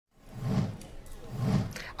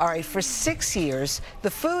All right, for 6 years, the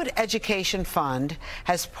Food Education Fund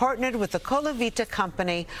has partnered with the Colavita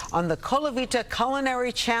Company on the Colavita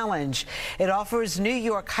Culinary Challenge. It offers New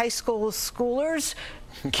York high school schoolers,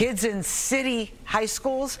 kids in city high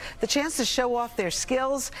schools, the chance to show off their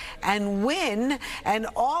skills and win an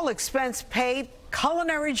all-expense-paid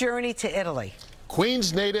culinary journey to Italy.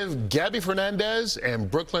 Queens native Gaby Fernandez and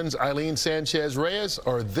Brooklyn's Aylin Sanchez Reyes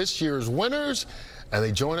are this year's winners, and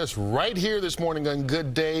they join us right here this morning on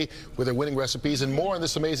Good Day with their winning recipes and more on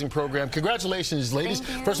this amazing program. Congratulations, ladies.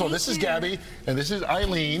 First of all, this is Gaby and this is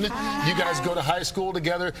Aylin. Hi. You guys go to high school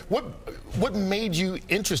together. What made you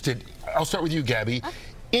interested, I'll start with you, Gaby,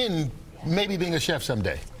 in maybe being a chef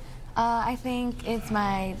someday? I think it's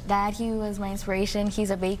my dad. He was my inspiration. He's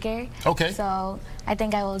a baker. Okay. So I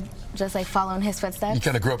think I will just like follow in his footsteps. You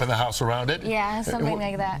kind of grew up in the house around it? Yeah, something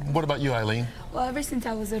like that. What about you, Aylin? Well, ever since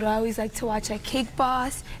I was little, I always liked to watch like Cake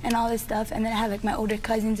Boss and all this stuff. And then I had like my older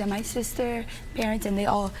cousins and my sister, parents, and they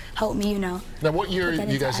all helped me, you know. Now, what year are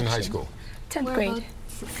you guys in high school? 10th grade.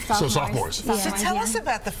 So sophomores. So tell us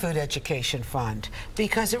about the Food Education Fund,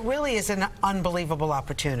 because it really is an unbelievable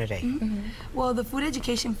opportunity. Well, the Food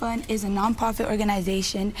Education Fund is a nonprofit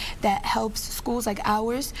organization that helps schools like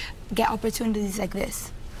ours get opportunities like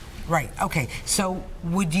this. Right, okay. So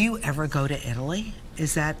would you ever go to Italy?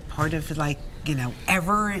 Is that part of, like, you know,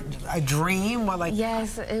 ever a dream? Or like,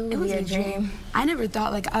 yes, it would be a dream. I never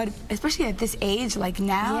thought, like, I would, especially at this age, like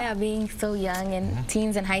now. Yeah, being so young and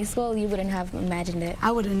teens in high school, you wouldn't have imagined it.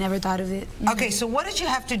 I would have never thought of it. Okay, so what did you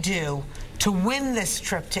have to do to win this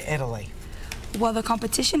trip to Italy? Well, the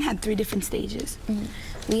competition had 3 different stages.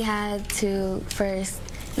 We had to first,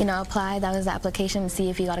 you know, apply. That was the application to see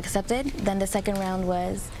if you got accepted. Then the second round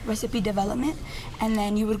was recipe development, and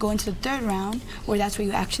then you would go into the 3rd round, where that's where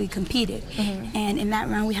you actually competed. And in that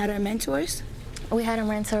round, we had our mentors. We had our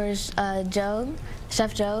mentors, Joe,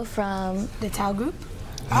 Chef Joe from the Tao Group.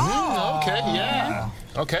 Oh, okay, yeah.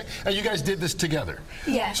 Okay, and you guys did this together.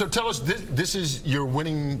 Yeah. So tell us, this is your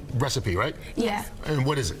winning recipe, right? Yeah. And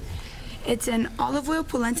what is it? It's an olive oil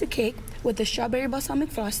polenta cake with a strawberry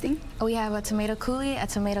balsamic frosting. We have a tomato coulis, a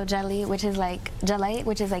tomato jelly, which is like gelée,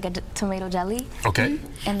 which is like a tomato jelly. Okay.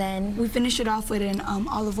 And then we finish it off with an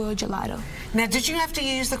olive oil gelato. Now, did you have to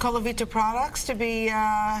use the Colavita products to be?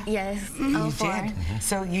 Yes. You did.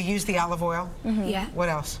 So you used the olive oil. Yeah. What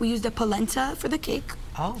else? We used the polenta for the cake.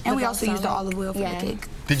 Oh. And we also used the olive oil for the cake.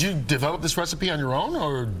 Did you develop this recipe on your own,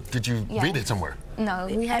 or did you read it somewhere? No,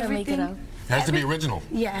 we had to make it up. It has to be original.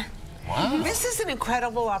 Yeah. Wow. This is an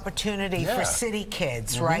incredible opportunity for city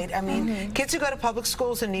kids, right? I mean, kids who go to public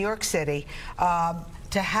schools in New York City,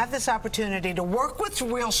 to have this opportunity to work with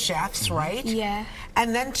real chefs, right? Yeah.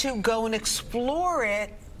 And then to go and explore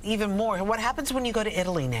it even more. What happens when you go to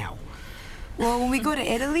Italy now? Well, when we go to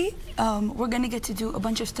Italy, we're going to get to do a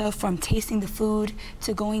bunch of stuff, from tasting the food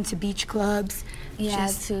to going to beach clubs. Yeah,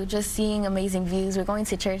 to just seeing amazing views. We're going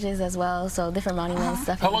to churches as well, so different monuments, stuff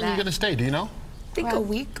like that. How long are you going to stay, do you know? I think a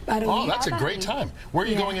week, about a week. Oh, that's a great time. Where are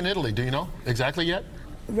you going in Italy? Do you know exactly yet?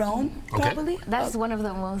 Rome, probably. That's one of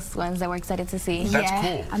the most ones that we're excited to see. That's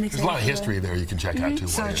cool. I'm excited. There's a lot of history there you can check out, too.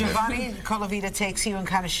 So Giovanni Colavita takes you and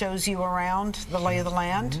kind of shows you around the lay of the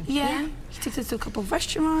land? Yeah. He takes us to a couple of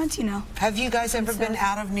restaurants, you know. Have you guys ever been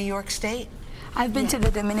out of New York State? I've been to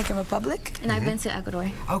the Dominican Republic. And I've been to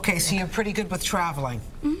Ecuador. Okay, so you're pretty good with traveling.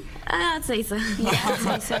 I'd say so. Yeah,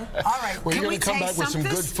 I'd say so. All right, well, you're going to come back with some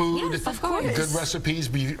good food, yes, of course. Good recipes.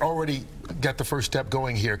 We already got the first step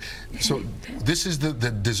going here. So this is the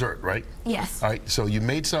dessert, right? Yes. All right, so you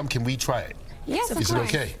made some. Can we try it? Yes, of course. Is it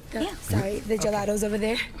okay? Yeah. Sorry, the gelato's over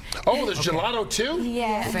there. Oh, there's gelato too?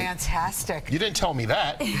 Yeah. Fantastic. You didn't tell me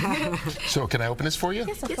that. So can I open this for you?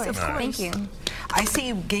 Yes, of course. Thank you. I see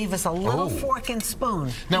you gave us a little fork and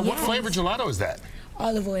spoon. Now, what flavor gelato is that?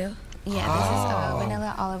 Olive oil. Yeah, this is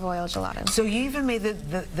vanilla olive oil gelato. So you even made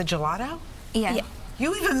the gelato? Yeah.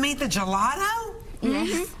 You even made the gelato?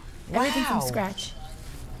 Yes. Wow. Everything from scratch.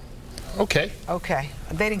 Okay. Okay.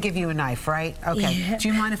 They didn't give you a knife, right? Okay. Yeah. Do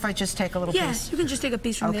you mind if I just take a little piece? Yes, you can just take a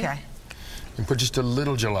piece from there. Okay. And put just a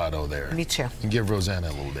little gelato there. Me too. And give Rosanna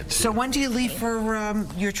a little bit, too. So when do you leave for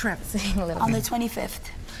your trip? On the 25th.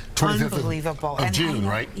 25th Unbelievable. of June,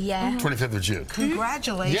 right? Yeah. 25th of June.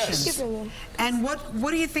 Congratulations. Yes. And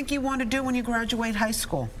what do you think you want to do when you graduate high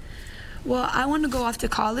school? Well, I want to go off to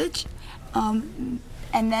college, and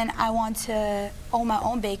then I want to own my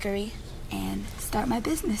own bakery and start my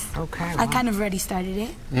business. Okay. I kind of already started it.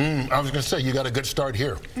 I was going to say, you got a good start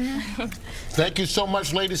here. Thank you so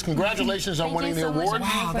much, ladies. Congratulations on winning the award.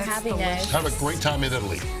 Wow, for having us. Have a great time in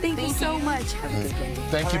Italy. Thank you so much. Have a good day.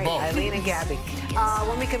 Thank you both. Aylin and Gaby.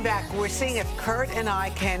 When we come back, we're seeing if Kurt and I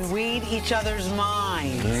can read each other's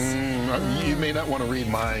minds. You may not want to read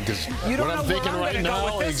mine because what I'm thinking right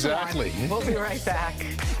now, exactly. We'll be right back.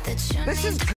 This is